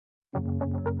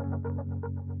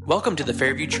Welcome to the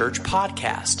Fairview Church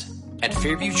podcast. At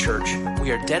Fairview Church,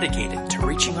 we are dedicated to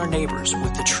reaching our neighbors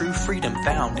with the true freedom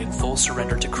found in full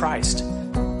surrender to Christ.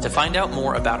 To find out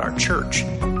more about our church,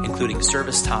 including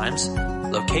service times,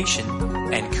 location,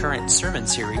 and current sermon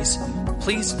series,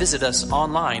 please visit us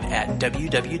online at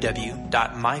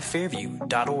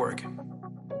www.myfairview.org.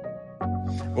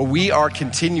 Well, we are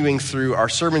continuing through our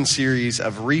sermon series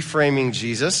of Reframing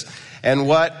Jesus. And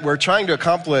what we're trying to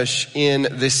accomplish in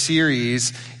this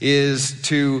series is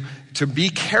to be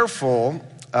careful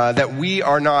that we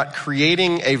are not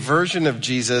creating a version of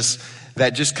Jesus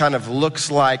that just kind of looks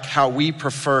like how we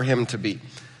prefer him to be.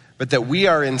 But that we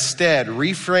are instead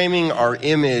reframing our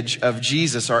image of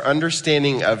Jesus, our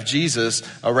understanding of Jesus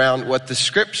around what the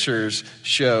scriptures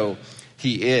show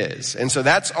he is. And so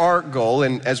that's our goal.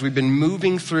 And as we've been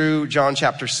moving through John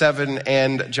chapter 7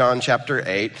 and John chapter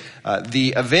 8,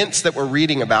 the events that we're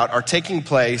reading about are taking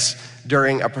place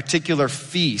during a particular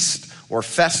feast or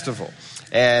festival.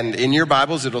 And in your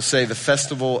Bibles, it'll say the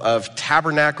Festival of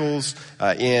Tabernacles.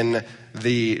 In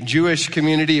the Jewish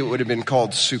community, it would have been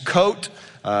called Sukkot,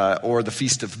 or the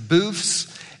Feast of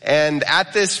Booths. And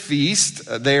at this feast,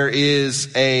 there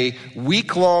is a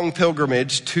week-long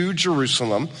pilgrimage to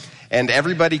Jerusalem. And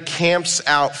everybody camps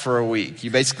out for a week.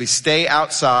 You basically stay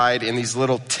outside in these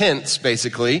little tents,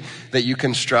 basically, that you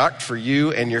construct for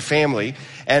you and your family.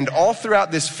 And all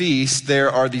throughout this feast,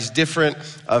 there are these different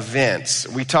events.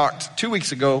 We talked 2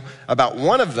 weeks ago about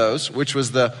one of those, which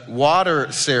was the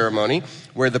water ceremony,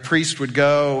 where the priest would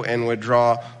go and would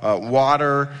draw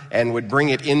water and would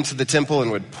bring it into the temple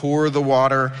and would pour the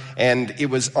water. And it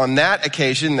was on that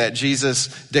occasion that Jesus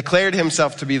declared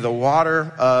himself to be the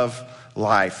water of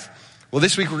life. Well,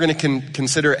 this week we're going to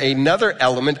consider another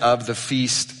element of the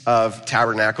Feast of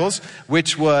Tabernacles,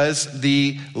 which was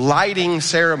the lighting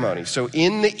ceremony. So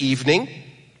in the evening,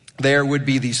 there would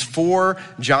be these 4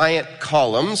 giant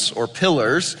columns or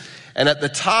pillars, and at the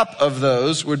top of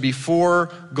those would be 4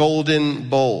 golden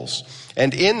bowls.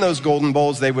 And in those golden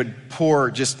bowls, they would pour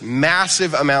just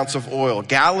massive amounts of oil,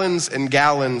 gallons and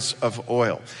gallons of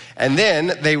oil. And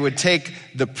then they would take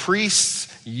the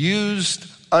priest's used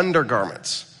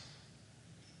undergarments.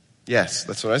 Yes,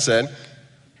 that's what I said.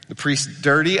 The priest's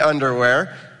dirty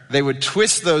underwear. They would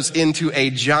twist those into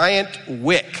a giant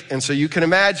wick. And so you can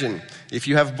imagine, if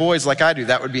you have boys like I do,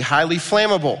 that would be highly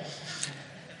flammable.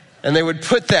 And they would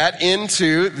put that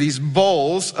into these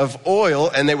bowls of oil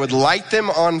and they would light them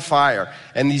on fire.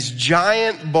 And these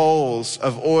giant bowls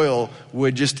of oil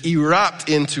would just erupt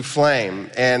into flame.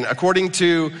 And according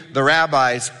to the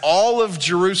rabbis, all of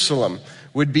Jerusalem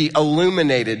would be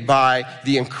illuminated by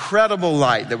the incredible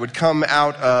light that would come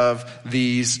out of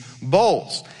these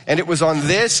bowls. And it was on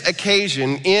this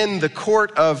occasion in the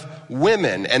court of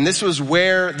women, and this was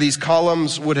where these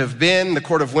columns would have been, the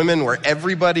court of women, where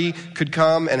everybody could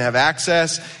come and have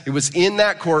access. It was in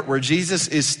that court where Jesus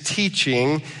is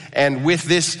teaching, and with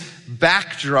this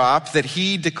backdrop that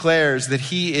he declares that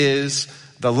he is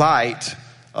the light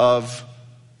of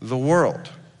the world.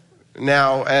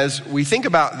 Now, as we think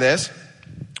about this,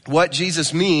 what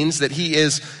Jesus means that he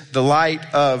is the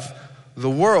light of the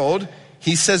world,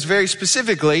 he says very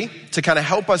specifically to kind of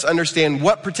help us understand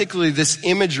what particularly this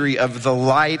imagery of the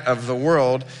light of the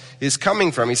world is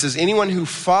coming from. He says, anyone who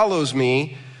follows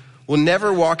me will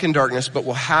never walk in darkness, but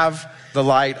will have the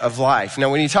light of life. Now,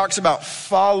 when he talks about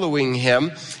following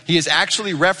him, he is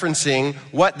actually referencing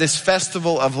what this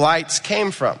festival of lights came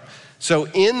from. So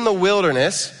in the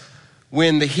wilderness,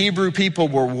 when the Hebrew people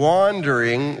were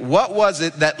wandering, what was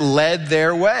it that led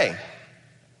their way?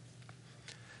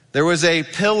 There was a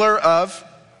pillar of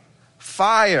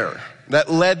fire that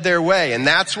led their way. And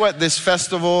that's what this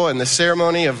festival and the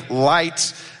ceremony of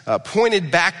lights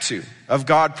pointed back to, of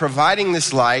God providing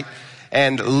this light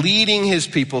and leading his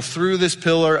people through this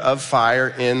pillar of fire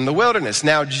in the wilderness.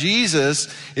 Now,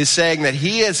 Jesus is saying that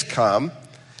he has come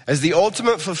as the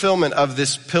ultimate fulfillment of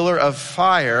this pillar of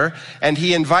fire, and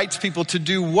he invites people to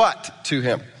do what to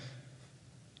him?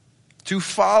 To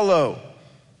follow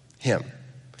him.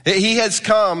 He has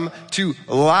come to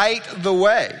light the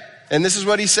way. And this is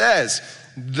what he says.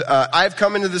 I've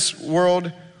come into this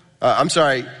world,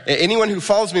 anyone who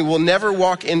follows me will never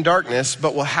walk in darkness,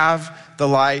 but will have the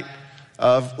light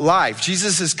of life.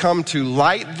 Jesus has come to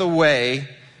light the way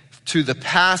to the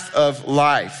path of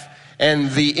life.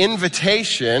 And the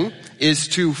invitation is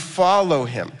to follow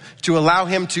him, to allow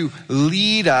him to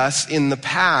lead us in the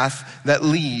path that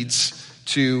leads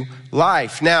to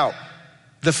life. Now,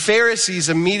 the Pharisees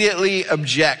immediately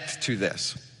object to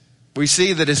this. We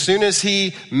see that as soon as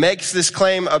he makes this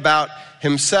claim about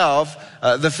himself,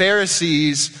 the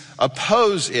Pharisees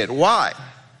oppose it. Why?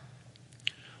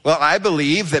 Well, I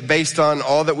believe that based on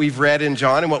all that we've read in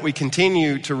John and what we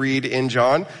continue to read in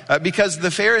John, because the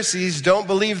Pharisees don't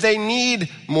believe they need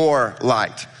more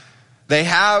light. They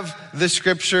have the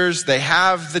scriptures, they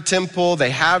have the temple, they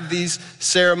have these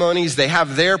ceremonies, they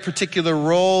have their particular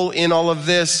role in all of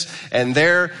this, and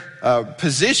their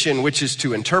position, which is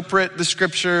to interpret the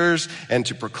scriptures and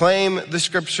to proclaim the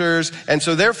scriptures. And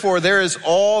so therefore there is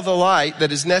all the light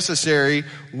that is necessary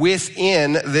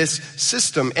within this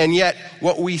system. And yet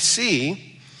what we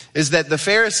see is that the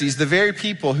Pharisees, the very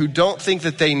people who don't think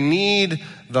that they need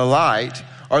the light,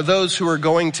 are those who are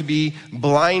going to be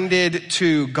blinded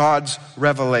to God's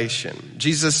revelation.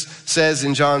 Jesus says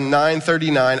in John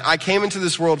 9:39, I came into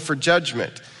this world for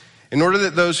judgment, in order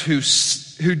that those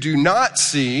who do not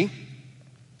see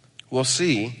will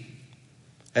see,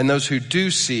 and those who do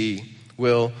see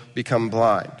will become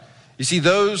blind. You see,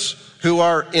 those who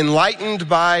are enlightened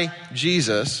by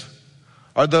Jesus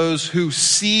are those who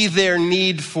see their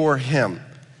need for him.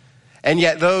 And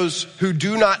yet those who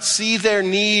do not see their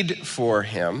need for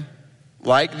him,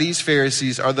 like these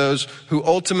Pharisees, are those who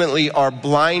ultimately are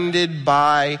blinded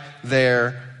by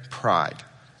their pride.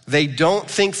 They don't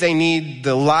think they need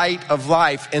the light of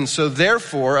life, and so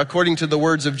therefore, according to the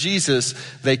words of Jesus,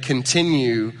 they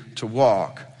continue to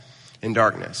walk in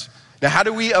darkness. Now, how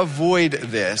do we avoid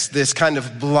this kind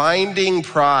of blinding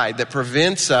pride that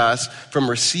prevents us from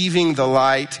receiving the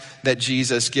light that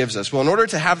Jesus gives us? Well, in order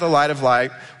to have the light of light,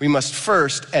 we must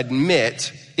first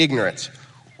admit ignorance.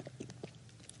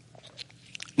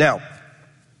 Now,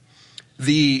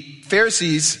 the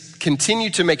Pharisees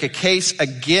continue to make a case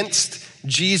against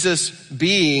Jesus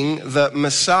being the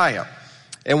Messiah.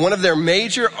 And one of their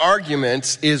major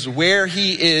arguments is where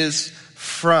he is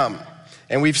from.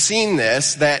 And we've seen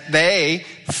this, that they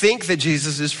think that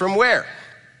Jesus is from where?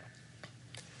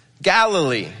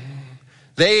 Galilee.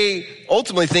 They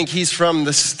ultimately think he's from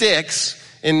the sticks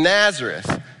in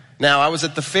Nazareth. Now, I was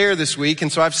at the fair this week, and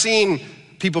so I've seen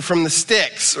people from the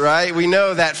sticks, right? We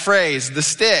know that phrase, the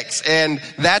sticks. And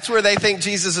that's where they think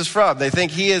Jesus is from. They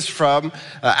think he is from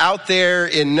out there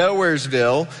in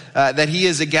Nowheresville, that he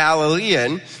is a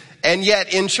Galilean. And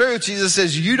yet in truth, Jesus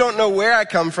says, you don't know where I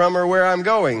come from or where I'm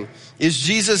going. Is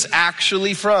Jesus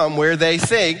actually from where they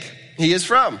think he is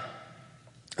from?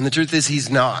 And the truth is he's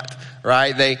not,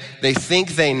 right? They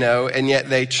think they know, and yet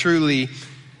they truly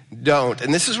don't.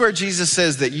 And this is where Jesus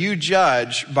says that you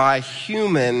judge by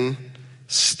human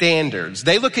standards.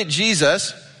 They look at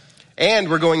Jesus, and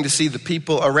we're going to see the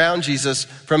people around Jesus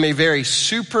from a very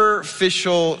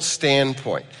superficial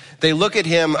standpoint. They look at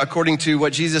him according to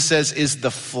what Jesus says is the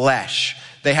flesh.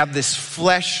 They have this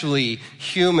fleshly,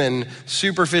 human,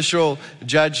 superficial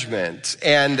judgment.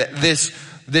 And this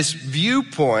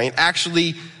viewpoint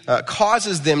actually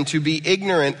causes them to be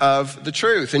ignorant of the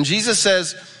truth. And Jesus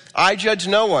says, I judge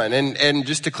no one. And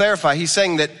just to clarify, he's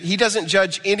saying that he doesn't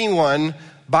judge anyone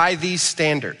by these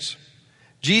standards.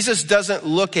 Jesus doesn't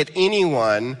look at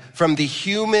anyone from the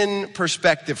human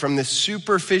perspective, from the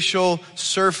superficial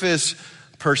surface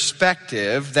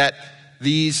perspective that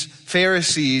these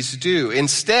Pharisees do.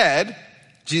 Instead,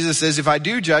 Jesus says, if I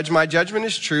do judge, my judgment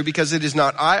is true because it is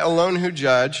not I alone who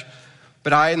judge,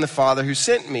 but I and the Father who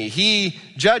sent me. He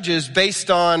judges based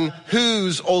on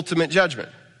whose ultimate judgment?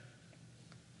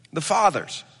 The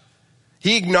Father's.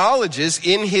 He acknowledges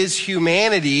in his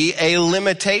humanity a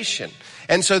limitation.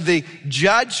 And so the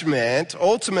judgment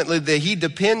ultimately that he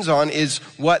depends on is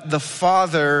what the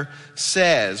Father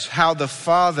says, how the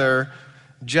Father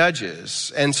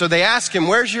judges. And so they ask him,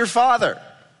 where's your Father?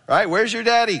 Right? Where's your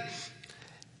daddy?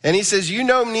 And he says, you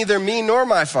know neither me nor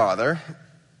my Father.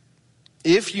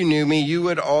 If you knew me, you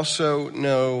would also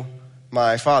know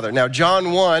my Father. Now,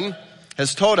 John 1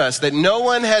 has told us that no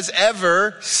one has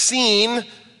ever seen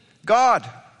God.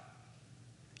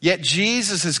 Yet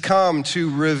Jesus has come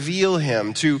to reveal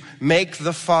him, to make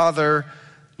the Father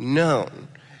known.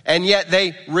 And yet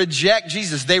they reject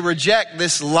Jesus. They reject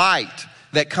this light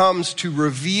that comes to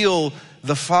reveal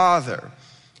the Father.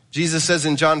 Jesus says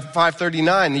in John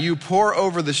 5:39, you pore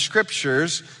over the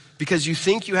scriptures because you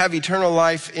think you have eternal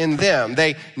life in them.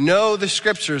 They know the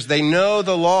scriptures. They know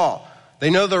the law. They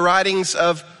know the writings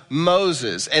of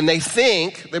Moses. And they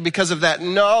think that because of that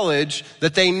knowledge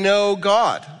that they know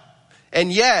God.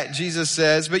 And yet, Jesus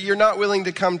says, but you're not willing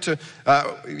to come to,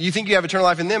 you think you have eternal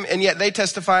life in them, and yet they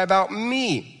testify about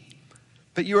me.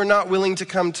 But you are not willing to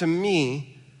come to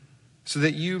me so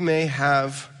that you may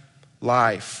have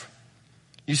life.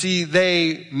 You see,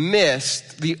 they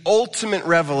missed the ultimate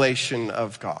revelation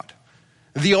of God.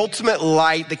 The ultimate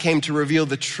light that came to reveal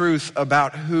the truth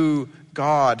about who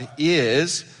God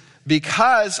is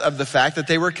because of the fact that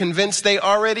they were convinced they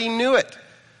already knew it.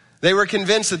 They were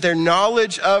convinced that their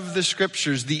knowledge of the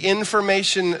scriptures, the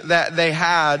information that they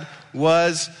had,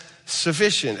 was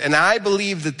sufficient. And I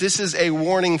believe that this is a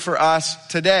warning for us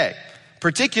today,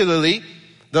 particularly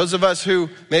those of us who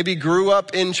maybe grew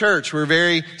up in church. We're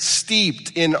very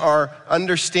steeped in our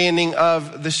understanding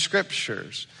of the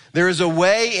scriptures. There is a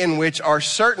way in which our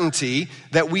certainty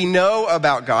that we know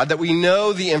about God, that we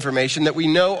know the information, that we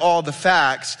know all the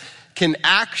facts, can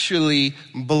actually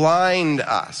blind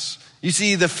us. You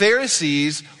see, the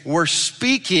Pharisees were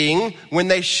speaking when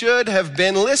they should have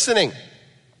been listening.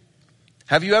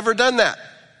 Have you ever done that?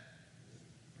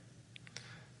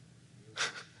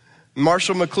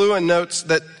 Marshall McLuhan notes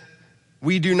that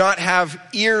we do not have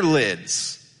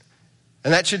earlids,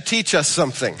 and that should teach us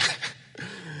something.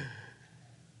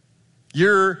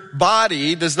 Your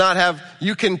body does not have,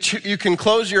 you can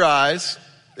close your eyes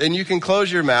and you can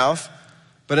close your mouth,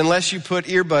 but unless you put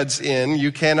earbuds in,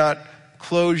 you cannot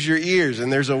close your ears.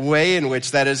 And there's a way in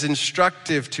which that is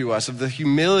instructive to us of the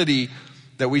humility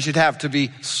that we should have to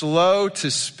be slow to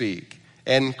speak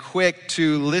and quick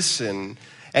to listen.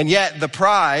 And yet the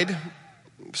pride,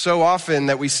 so often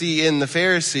that we see in the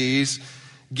Pharisees,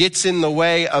 gets in the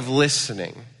way of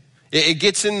listening. It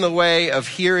gets in the way of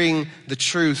hearing the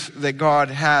truth that God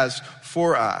has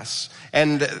for us.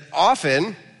 And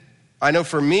often, I know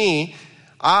for me,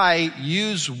 I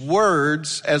use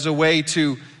words as a way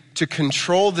to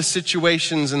control the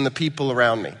situations and the people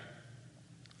around me.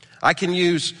 I can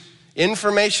use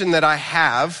information that I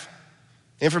have,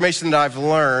 information that I've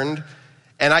learned,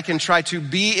 and I can try to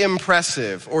be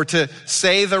impressive or to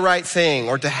say the right thing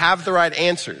or to have the right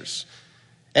answers.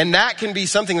 And that can be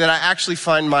something that I actually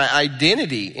find my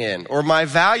identity in or my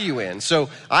value in. So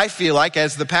I feel like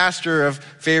as the pastor of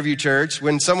Fairview Church,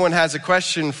 when someone has a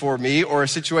question for me or a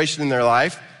situation in their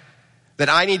life, that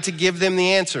I need to give them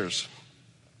the answers.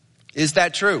 Is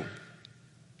that true?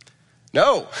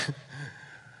 No.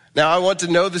 Now I want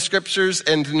to know the scriptures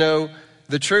and to know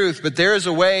the truth, but there is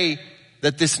a way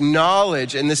that this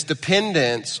knowledge and this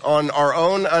dependence on our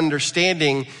own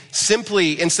understanding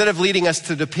simply, instead of leading us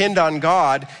to depend on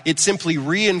God, it simply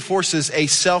reinforces a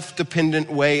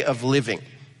self-dependent way of living.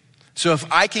 So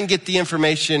if I can get the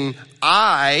information,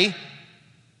 I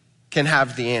can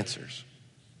have the answers.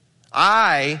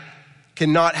 I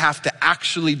cannot have to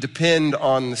actually depend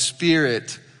on the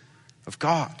Spirit of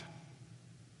God.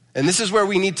 And this is where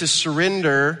we need to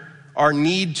surrender our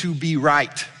need to be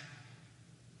right.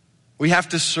 We have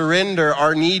to surrender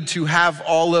our need to have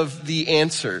all of the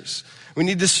answers. We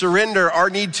need to surrender our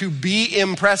need to be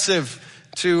impressive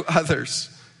to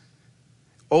others.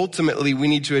 Ultimately, we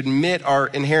need to admit our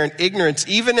inherent ignorance,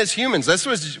 even as humans. That's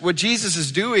what Jesus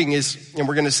is doing is, and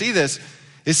we're going to see this,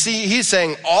 he's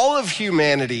saying all of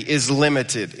humanity is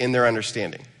limited in their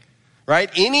understanding.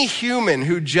 Right? Any human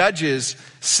who judges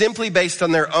simply based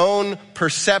on their own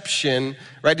perception,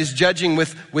 right, is judging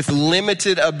with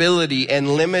limited ability and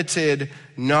limited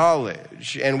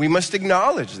knowledge. And we must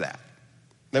acknowledge that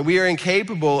we are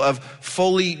incapable of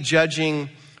fully judging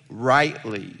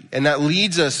rightly. And that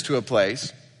leads us to a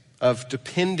place of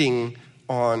depending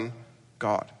on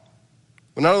God.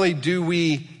 Well, not only do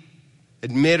we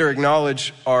admit or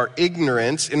acknowledge our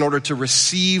ignorance in order to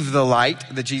receive the light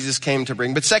that Jesus came to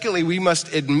bring. But secondly, we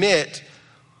must admit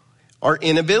our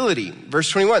inability.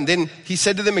 Verse 21, then he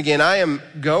said to them again, I am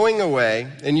going away,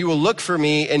 and you will look for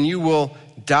me, and you will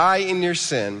die in your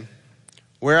sin.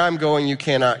 Where I'm going, you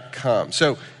cannot come.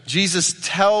 So Jesus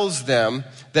tells them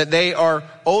that they are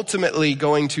ultimately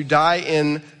going to die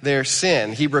in their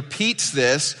sin. He repeats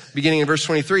this beginning in verse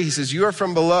 23. He says, you are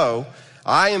from below,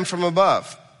 I am from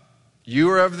above.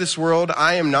 You are of this world,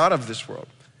 I am not of this world.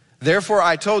 Therefore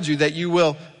I told you that you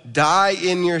will die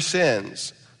in your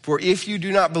sins. For if you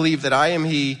do not believe that I am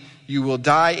he, you will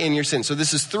die in your sins. So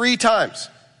this is 3 times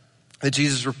that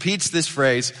Jesus repeats this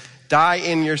phrase, die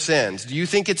in your sins. Do you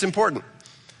think it's important?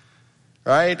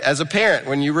 Right? As a parent,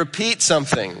 when you repeat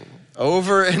something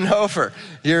over and over,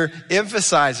 you're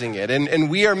emphasizing it. And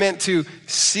we are meant to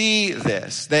see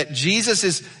this, that Jesus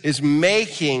is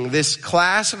making this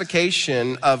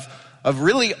classification of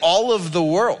really all of the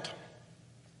world.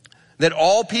 That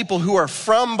all people who are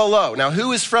from below. Now,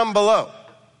 who is from below?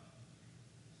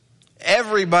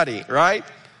 Everybody, right?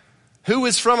 Who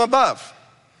is from above?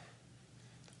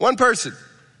 One person.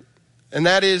 And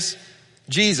that is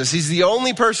Jesus. He's the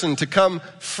only person to come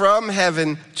from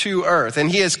heaven to earth. And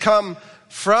he has come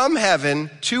from heaven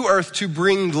to earth to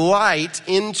bring light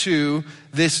into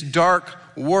this dark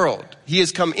world. He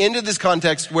has come into this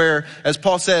context where, as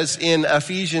Paul says in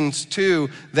Ephesians 2,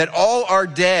 that all are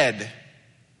dead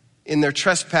in their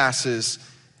trespasses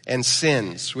and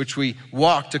sins, which we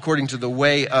walked according to the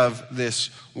way of this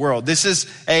world. This is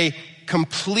a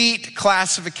complete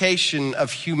classification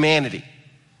of humanity,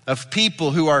 of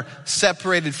people who are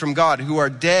separated from God, who are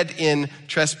dead in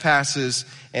trespasses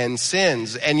and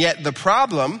sins. And yet the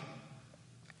problem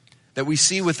that we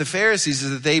see with the Pharisees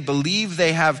is that they believe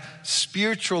they have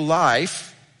spiritual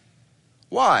life.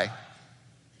 Why?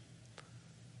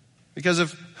 Because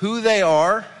of who they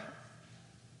are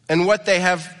and what they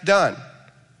have done.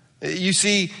 You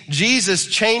see, Jesus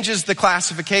changes the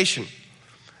classification.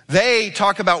 They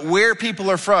talk about where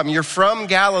people are from. You're from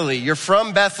Galilee. You're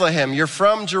from Bethlehem. You're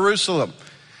from Jerusalem.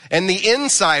 And the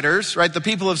insiders, right, the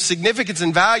people of significance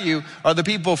and value are the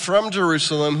people from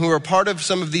Jerusalem who are part of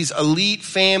some of these elite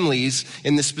families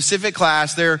in the specific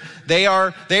class. They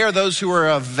are those who are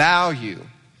of value.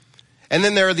 And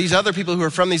then there are these other people who are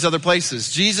from these other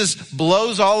places. Jesus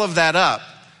blows all of that up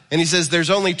and he says there's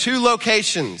only two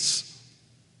locations.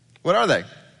 What are they?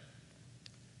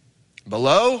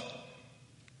 Below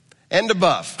and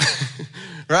above,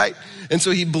 right? And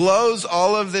so he blows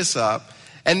all of this up.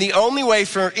 And the only way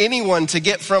for anyone to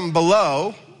get from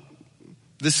below,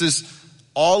 this is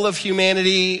all of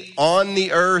humanity on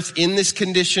the earth in this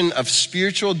condition of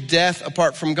spiritual death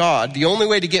apart from God. The only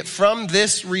way to get from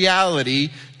this reality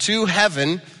to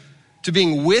heaven, to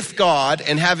being with God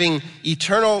and having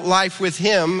eternal life with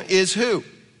him is who?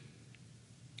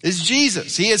 Is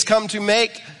Jesus. He has come to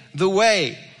make the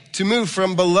way to move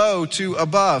from below to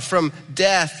above, from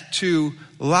death to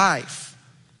life.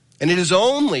 And it is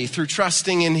only through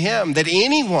trusting in him that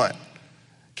anyone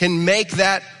can make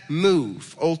that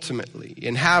move ultimately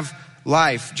and have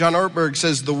life. John Ortberg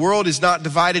says the world is not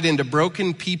divided into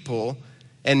broken people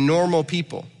and normal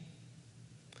people.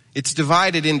 It's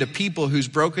divided into people whose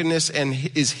brokenness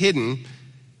is hidden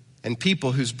and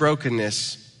people whose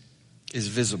brokenness is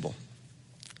visible.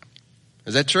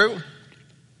 Is that true?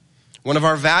 One of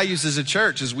our values as a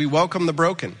church is we welcome the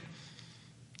broken.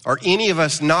 Are any of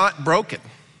us not broken?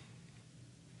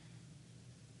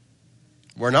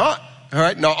 We're not. All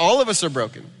right. Now all of us are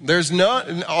broken.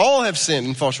 All have sinned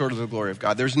and fall short of the glory of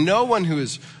God. There's no one who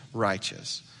is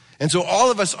righteous. And so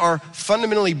all of us are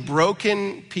fundamentally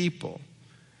broken people.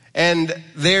 And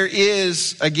there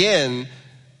is, again,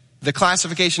 the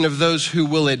classification of those who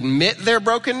will admit their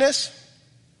brokenness,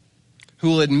 who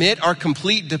will admit our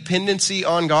complete dependency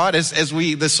on God, as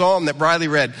the psalm that Briley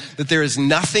read, that there is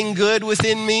nothing good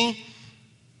within me.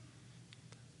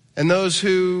 And those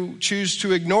who choose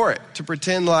to ignore it, to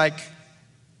pretend like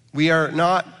we are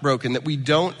not broken, that we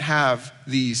don't have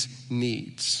these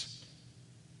needs.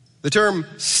 The term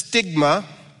stigma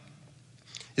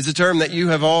is a term that you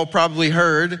have all probably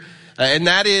heard, and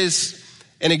that is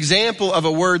an example of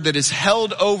a word that is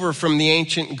held over from the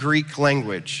ancient Greek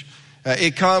language.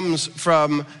 It comes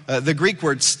from the Greek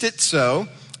word stizo,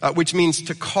 which means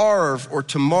to carve or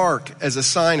to mark as a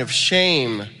sign of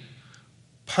shame,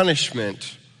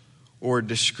 punishment, or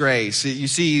disgrace. You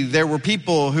see, there were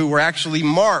people who were actually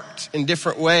marked in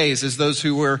different ways as those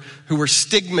who were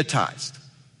stigmatized,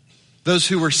 those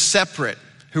who were separate,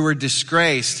 who were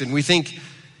disgraced. And we think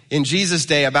in Jesus'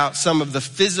 day about some of the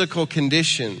physical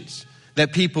conditions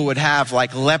that people would have,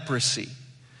 like leprosy,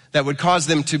 that would cause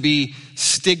them to be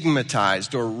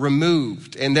stigmatized or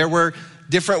removed. And there were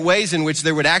different ways in which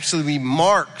there would actually be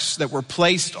marks that were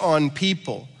placed on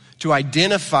people to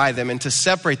identify them and to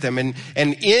separate them. And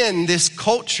in this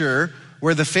culture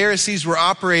where the Pharisees were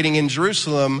operating in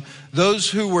Jerusalem, those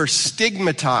who were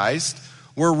stigmatized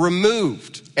were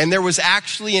removed. And there was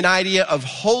actually an idea of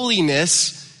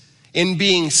holiness in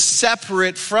being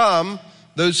separate from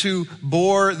those who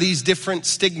bore these different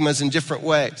stigmas in different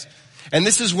ways. And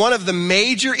this is one of the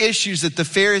major issues that the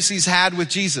Pharisees had with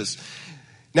Jesus.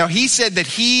 Now, he said that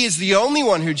he is the only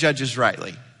one who judges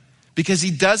rightly, because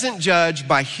he doesn't judge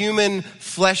by human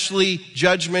fleshly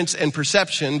judgments and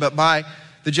perception, but by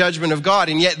the judgment of God.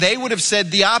 And yet they would have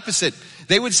said the opposite.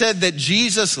 They would have said that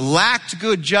Jesus lacked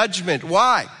good judgment.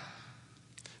 Why?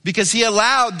 Because he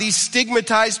allowed these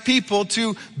stigmatized people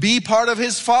to be part of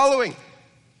his following.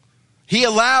 He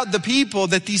allowed the people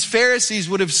that these Pharisees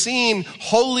would have seen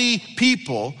holy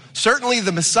people, certainly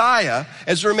the Messiah,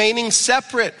 as remaining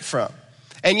separate from.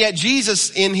 And yet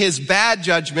Jesus, in his bad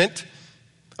judgment,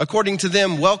 according to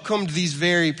them, welcomed these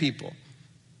very people.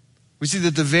 We see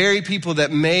that the very people that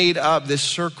made up this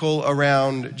circle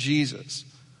around Jesus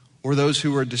were those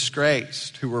who were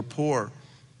disgraced, who were poor,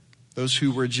 those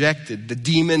who were rejected, the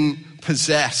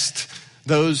demon-possessed,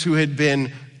 those who had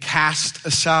been cast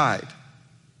aside.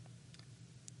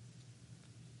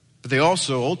 But they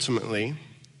also ultimately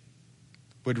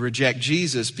would reject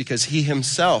Jesus because he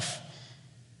himself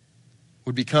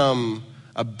would become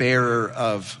a bearer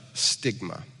of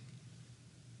stigma.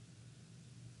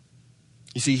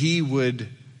 You see, he would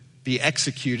be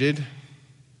executed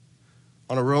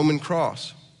on a Roman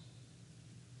cross,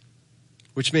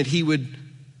 which meant he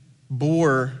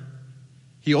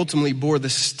ultimately bore the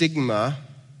stigma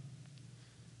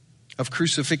of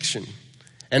crucifixion.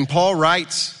 And Paul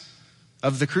writes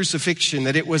of the crucifixion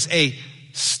that it was a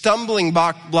stumbling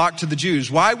block to the Jews.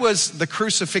 Why was the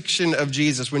crucifixion of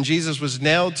Jesus, when Jesus was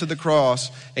nailed to the cross,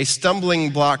 a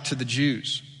stumbling block to the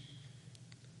Jews?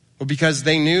 Well, because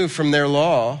they knew from their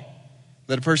law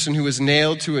that a person who was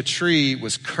nailed to a tree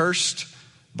was cursed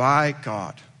by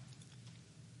God.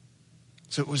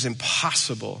 So it was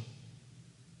impossible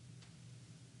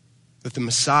that the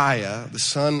Messiah, the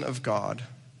Son of God,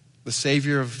 the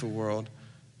Savior of the world,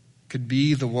 could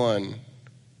be the one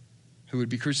who would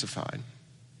be crucified.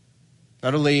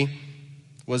 Not only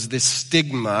was this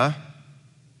stigma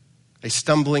a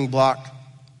stumbling block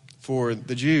for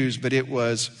the Jews, but it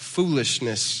was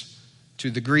foolishness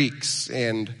to the Greeks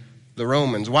and the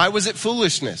Romans. Why was it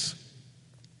foolishness?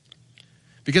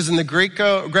 Because in the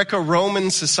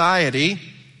Greco-Roman society,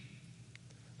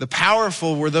 the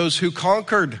powerful were those who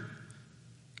conquered,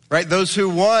 right? Those who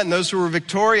won, those who were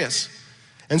victorious.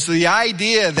 And so the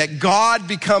idea that God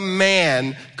become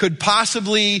man could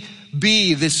possibly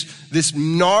be this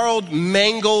gnarled,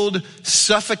 mangled,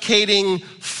 suffocating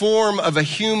form of a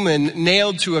human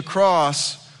nailed to a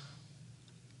cross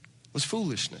was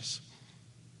foolishness.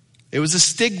 It was a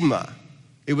stigma.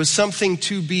 It was something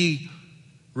to be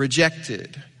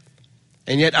rejected.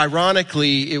 And yet,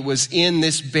 ironically, it was in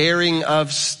this bearing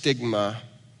of stigma,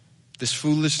 this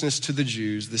foolishness to the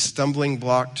Jews, this stumbling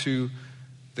block to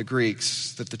the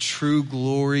Greeks, that the true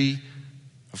glory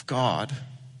of God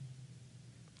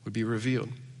would be revealed.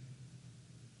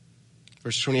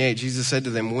 Verse 28, Jesus said to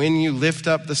them, "When you lift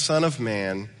up the Son of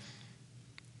Man,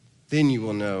 then you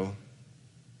will know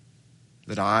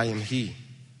that I am He."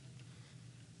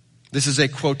 This is a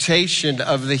quotation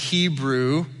of the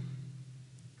Hebrew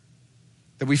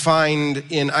that we find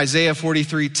in Isaiah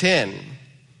 43:10.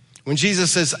 When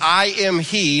Jesus says, "I am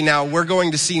He," now we're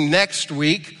going to see next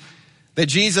week that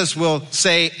Jesus will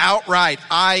say outright,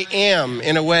 "I am,"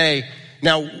 in a way.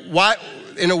 Now, why?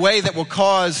 In a way that will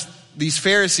cause these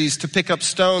Pharisees to pick up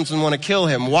stones and want to kill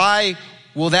him. Why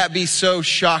will that be so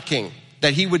shocking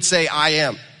that he would say, "I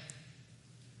am"?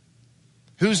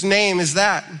 Whose name is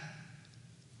that?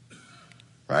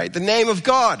 Right? The name of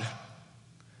God.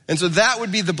 And so that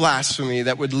would be the blasphemy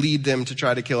that would lead them to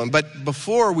try to kill him. But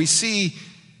before, we see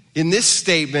in this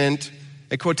statement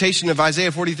a quotation of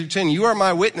Isaiah 43:10, "You are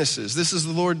my witnesses." This is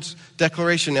the Lord's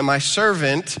declaration. "And my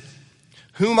servant,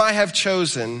 whom I have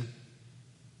chosen,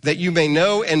 that you may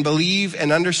know and believe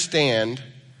and understand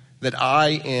that I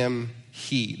am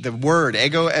He." The word,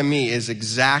 ego eimi, is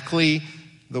exactly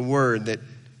the word that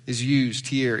is used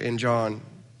here in John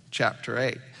chapter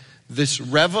 8. This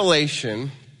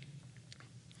revelation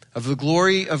of the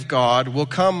glory of God will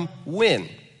come when?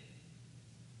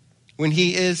 When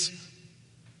He is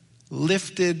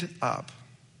lifted up.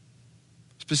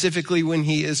 Specifically, when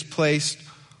He is placed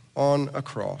on a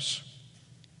cross.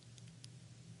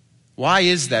 Why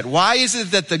is that? Why is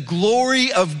it that the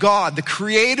glory of God, the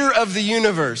creator of the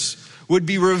universe, would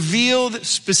be revealed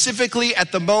specifically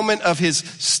at the moment of His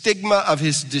stigma, of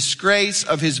His disgrace,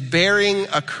 of His bearing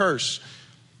a curse?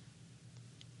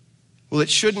 Well,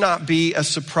 it should not be a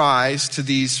surprise to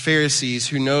these Pharisees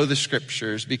who know the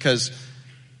scriptures, because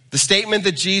the statement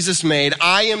that Jesus made,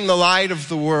 "I am the light of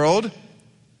the world,"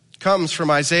 comes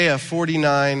from Isaiah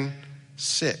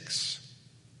 49:6.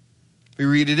 We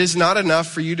read, "It is not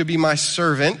enough for you to be my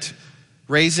servant,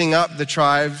 raising up the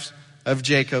tribes of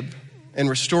Jacob and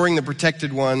restoring the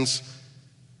protected ones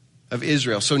of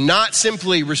Israel." So not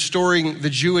simply restoring the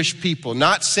Jewish people,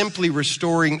 not simply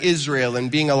restoring Israel and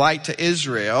being a light to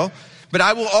Israel, but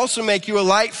I will also make you a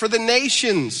light for the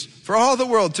nations, for all the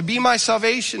world, to be my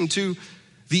salvation to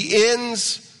the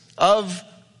ends of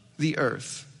the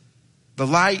earth, the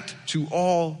light to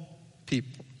all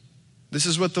people. This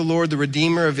is what the Lord, the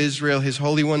Redeemer of Israel, His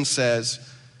Holy One, says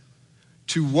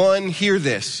to one, hear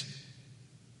this.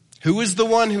 Who is the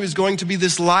one who is going to be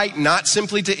this light, not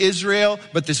simply to Israel,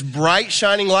 but this bright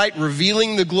shining light,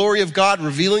 revealing the glory of God,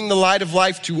 revealing the light of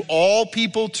life to all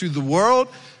people, to the world?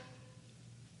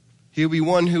 He'll be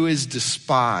one who is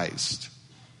despised,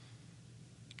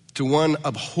 to one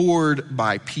abhorred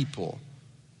by people,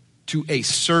 to a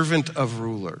servant of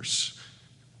rulers.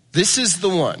 This is the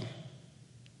one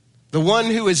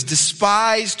who is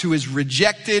despised, who is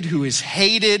rejected, who is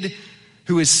hated,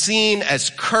 who is seen as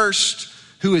cursed,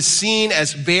 who is seen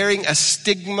as bearing a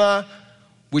stigma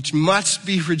which must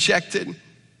be rejected.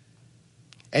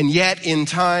 And yet in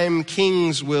time,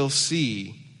 kings will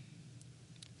see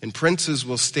and princes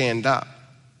will stand up.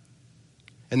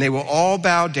 And they will all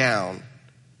bow down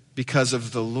because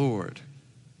of the Lord,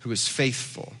 who is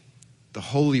faithful, the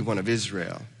Holy One of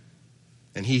Israel.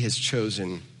 And he has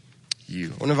chosen you. I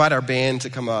want to invite our band to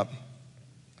come up.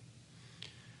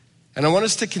 And I want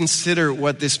us to consider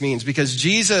what this means, because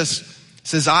Jesus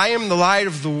says, I am the light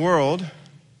of the world,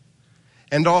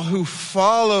 and all who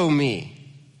follow me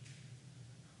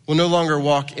will no longer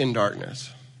walk in darkness.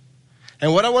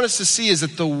 And what I want us to see is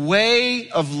that the way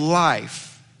of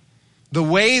life, the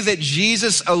way that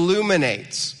Jesus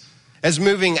illuminates as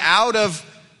moving out of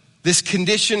this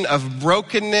condition of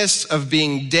brokenness, of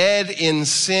being dead in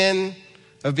sin,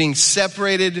 of being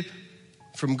separated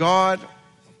from God,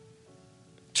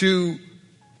 to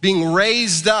being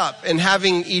raised up and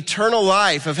having eternal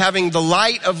life, of having the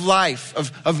light of life,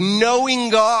 of knowing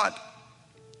God,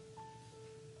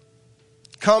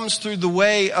 comes through the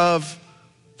way of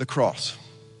the cross.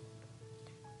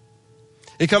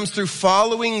 It comes through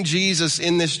following Jesus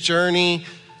in this journey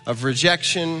of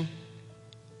rejection,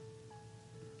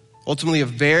 ultimately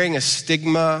of bearing a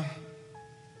stigma,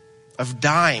 of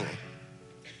dying.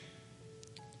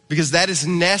 Because that is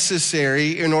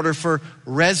necessary in order for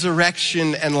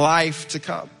resurrection and life to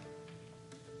come.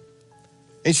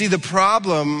 And you see, the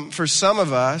problem for some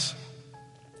of us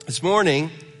this morning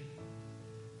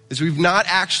is we've not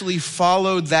actually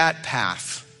followed that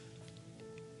path.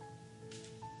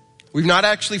 We've not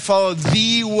actually followed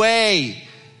the way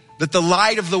that the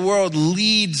light of the world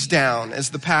leads down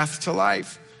as the path to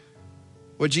life.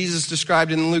 What Jesus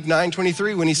described in Luke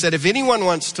 9:23 when he said, if anyone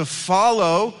wants to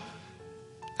follow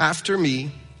after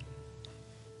me,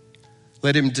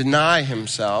 let him deny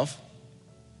himself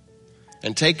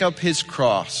and take up his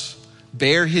cross,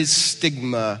 bear his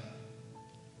stigma,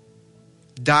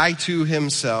 die to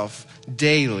himself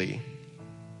daily,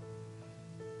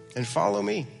 and follow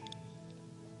me.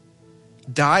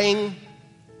 Dying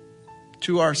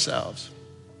to ourselves,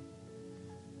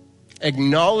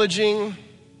 acknowledging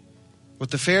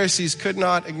what the Pharisees could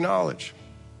not acknowledge,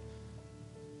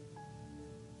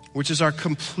 which is our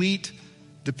complete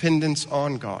dependence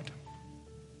on God.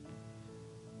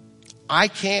 I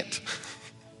can't.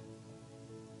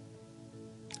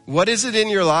 What is it in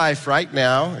your life right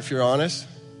now, if you're honest,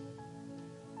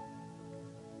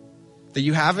 that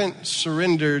you haven't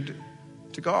surrendered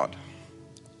to God?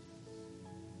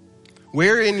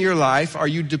 Where in your life are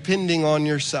you depending on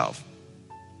yourself?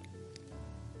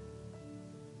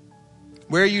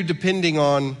 Where are you depending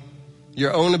on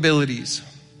your own abilities,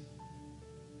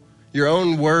 your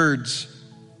own words,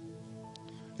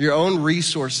 your own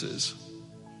resources?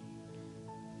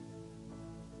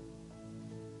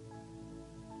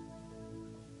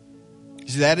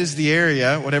 See, that is the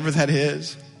area, whatever that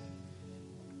is,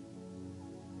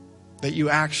 that you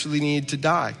actually need to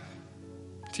die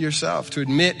to yourself, to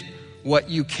admit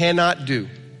what you cannot do.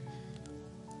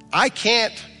 I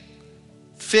can't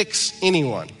fix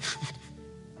anyone.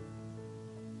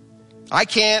 I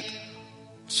can't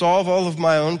solve all of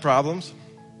my own problems.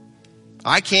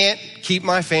 I can't keep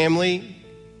my family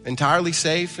entirely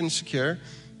safe and secure.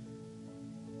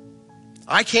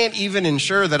 I can't even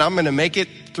ensure that I'm going to make it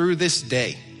through this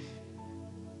day.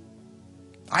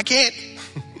 I can't.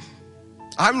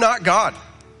 I'm not God.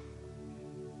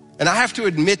 And I have to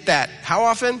admit that. How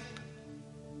often?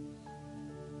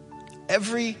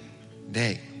 Every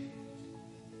day.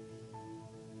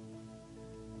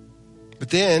 But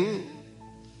then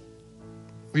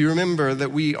we remember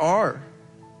that we are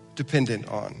dependent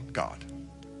on God.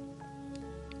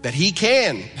 That he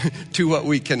can do what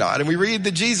we cannot. And we read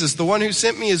that Jesus, the one who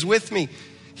sent me, is with me.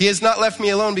 He has not left me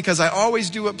alone because I always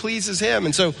do what pleases him.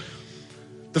 And so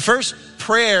the first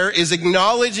prayer is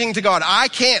acknowledging to God,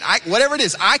 whatever it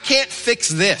is, I can't fix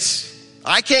this.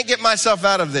 I can't get myself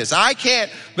out of this. I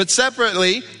can't. But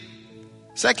secondly,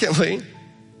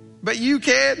 but you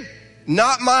can.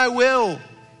 Not my will,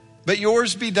 but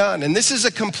yours be done. And this is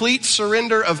a complete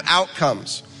surrender of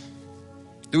outcomes.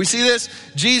 Do we see this?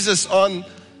 Jesus, on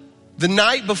the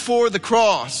night before the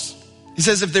cross, he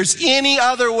says, if there's any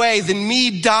other way than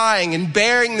me dying and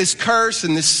bearing this curse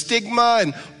and this stigma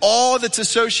and all that's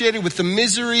associated with the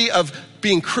misery of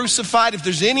being crucified, if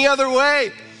there's any other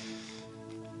way,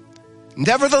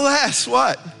 nevertheless,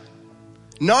 what?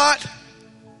 Not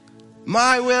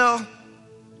my will,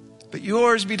 but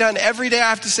yours be done. Every day I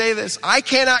have to say this. I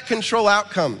cannot control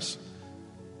outcomes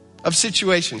of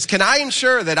situations. Can I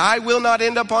ensure that I will not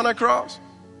end up on a cross?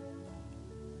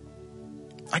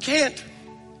 I can't.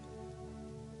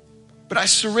 But I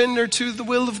surrender to the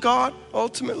will of God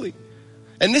ultimately.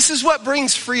 And this is what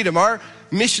brings freedom.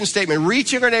 mission statement,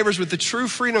 reaching our neighbors with the true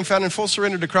freedom found in full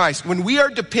surrender to Christ. When we are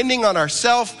depending on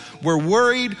ourselves, we're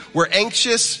worried, we're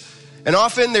anxious, and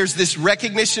often there's this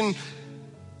recognition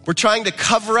we're trying to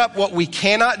cover up what we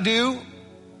cannot do.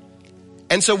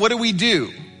 And so what do?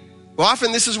 Well,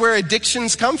 often this is where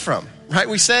addictions come from, right?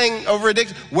 We sang over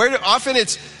addiction. Often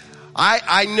it's,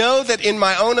 I know that in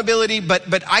my own ability,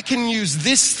 but I can use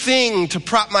this thing to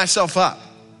prop myself up,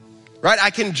 right?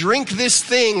 I can drink this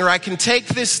thing, or I can take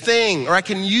this thing, or I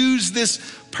can use this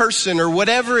person, or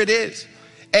whatever it is.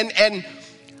 And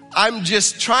I'm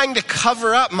just trying to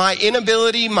cover up my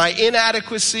inability, my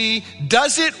inadequacy.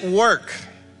 Does it work?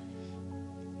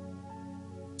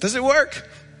 Does it work?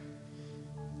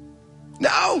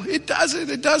 No, it doesn't.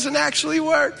 It doesn't actually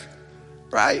work,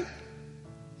 right?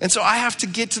 And so I have to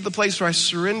get to the place where I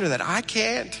surrender that. I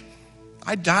can't.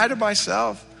 I die to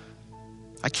myself.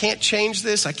 I can't change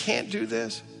this. I can't do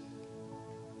this.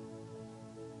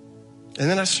 And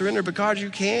then I surrender, but God, you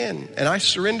can. And I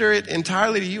surrender it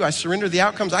entirely to you. I surrender the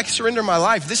outcomes. I surrender my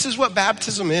life. This is what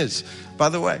baptism is, by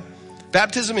the way.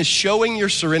 Baptism is showing your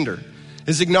surrender.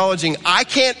 Is acknowledging I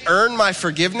can't earn my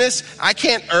forgiveness. I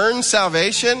can't earn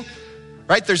salvation.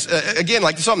 Right? There's, again,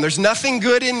 like the psalm, there's nothing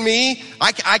good in me.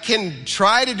 I can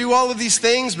try to do all of these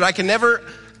things, but I can never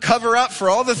cover up for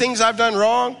all the things I've done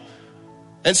wrong.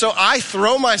 And so I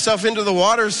throw myself into the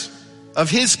waters of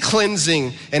his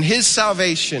cleansing and his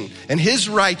salvation and his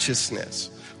righteousness.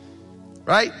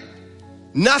 Right?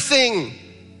 Nothing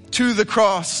to the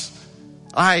cross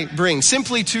I bring.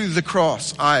 Simply to the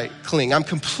cross I cling. I'm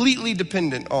completely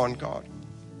dependent on God.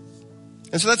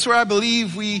 And so that's where I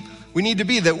believe we need to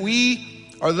be, that we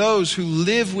are those who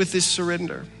live with this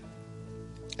surrender.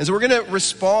 And so we're going to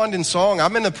respond in song.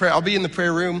 I'll be in the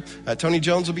prayer room. Tony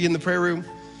Jones will be in the prayer room.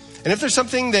 And if there's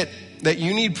something that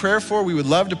you need prayer for, we would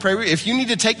love to pray with you. If you need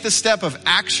to take the step of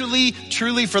actually,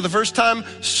 truly, for the first time,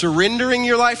 surrendering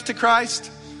your life to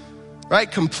Christ, right?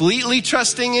 Completely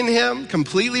trusting in him,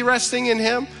 completely resting in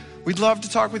him, we'd love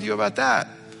to talk with you about that.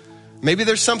 Maybe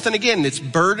there's something, again, that's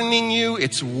burdening you,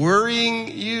 it's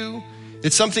worrying you.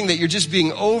 It's something that you're just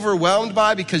being overwhelmed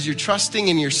by because you're trusting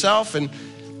in yourself. And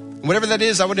whatever that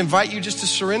is, I would invite you just to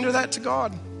surrender that to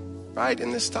God, right,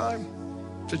 in this time,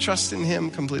 to trust in him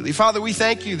completely. Father, we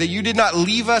thank you that you did not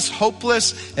leave us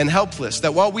hopeless and helpless,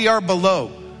 that while we are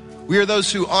below, we are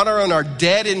those who on our own are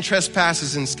dead in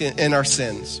trespasses and in our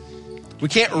sins. We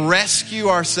can't rescue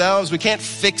ourselves. We can't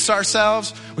fix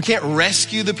ourselves. We can't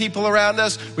rescue the people around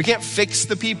us. We can't fix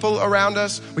the people around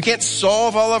us. We can't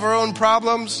solve all of our own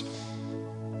problems.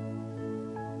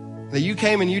 That you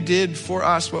came and you did for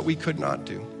us what we could not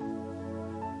do.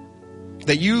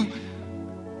 That you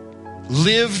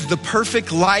lived the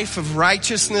perfect life of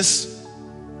righteousness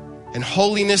and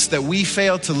holiness that we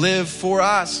fail to live for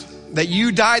us. That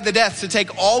you died the death to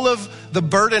take all of the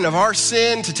burden of our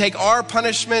sin, to take our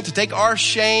punishment, to take our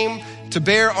shame, to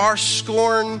bear our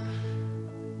scorn,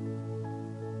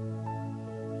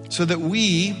 so that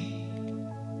we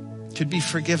could be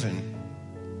forgiven,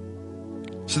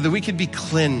 so that we could be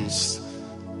cleansed,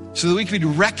 so that we could be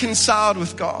reconciled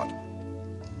with God.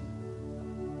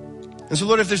 And so,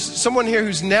 Lord, if there's someone here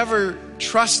who's never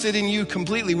trusted in you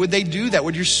completely, would they do that?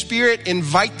 Would your Spirit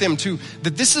invite them to,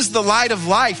 that this is the light of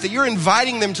life, that you're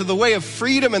inviting them to the way of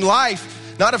freedom and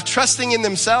life, not of trusting in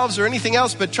themselves or anything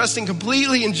else, but trusting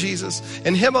completely in Jesus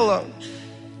and him alone.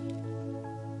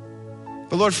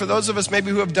 But Lord, for those of us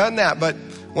maybe who have done that, but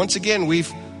once again, we've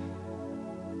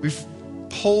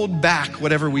pulled back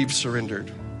whatever we've surrendered.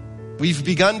 We've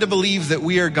begun to believe that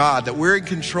we are God, that we're in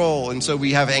control. And so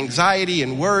we have anxiety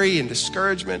and worry and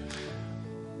discouragement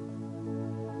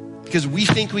because we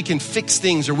think we can fix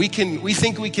things, or we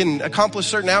think we can accomplish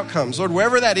certain outcomes. Lord,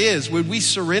 wherever that is, would we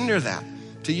surrender that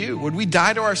to you? Would we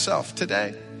die to ourselves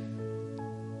today?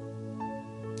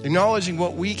 Acknowledging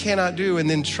what we cannot do and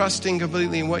then trusting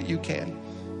completely in what you can.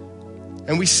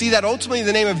 And we see that ultimately in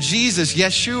the name of Jesus,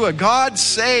 Yeshua, God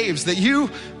saves, that you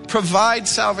provide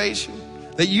salvation,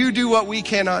 that you do what we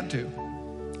cannot do.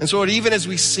 And so, Lord, even as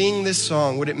we sing this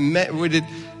song, would it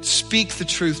speak the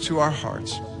truth to our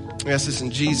hearts? We ask this in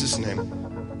Jesus' name.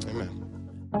 Amen.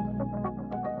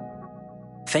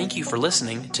 Thank you for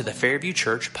listening to the Fairview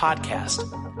Church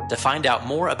podcast. To find out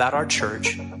more about our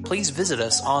church, please visit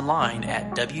us online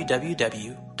at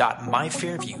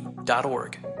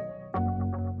www.myfairview.org.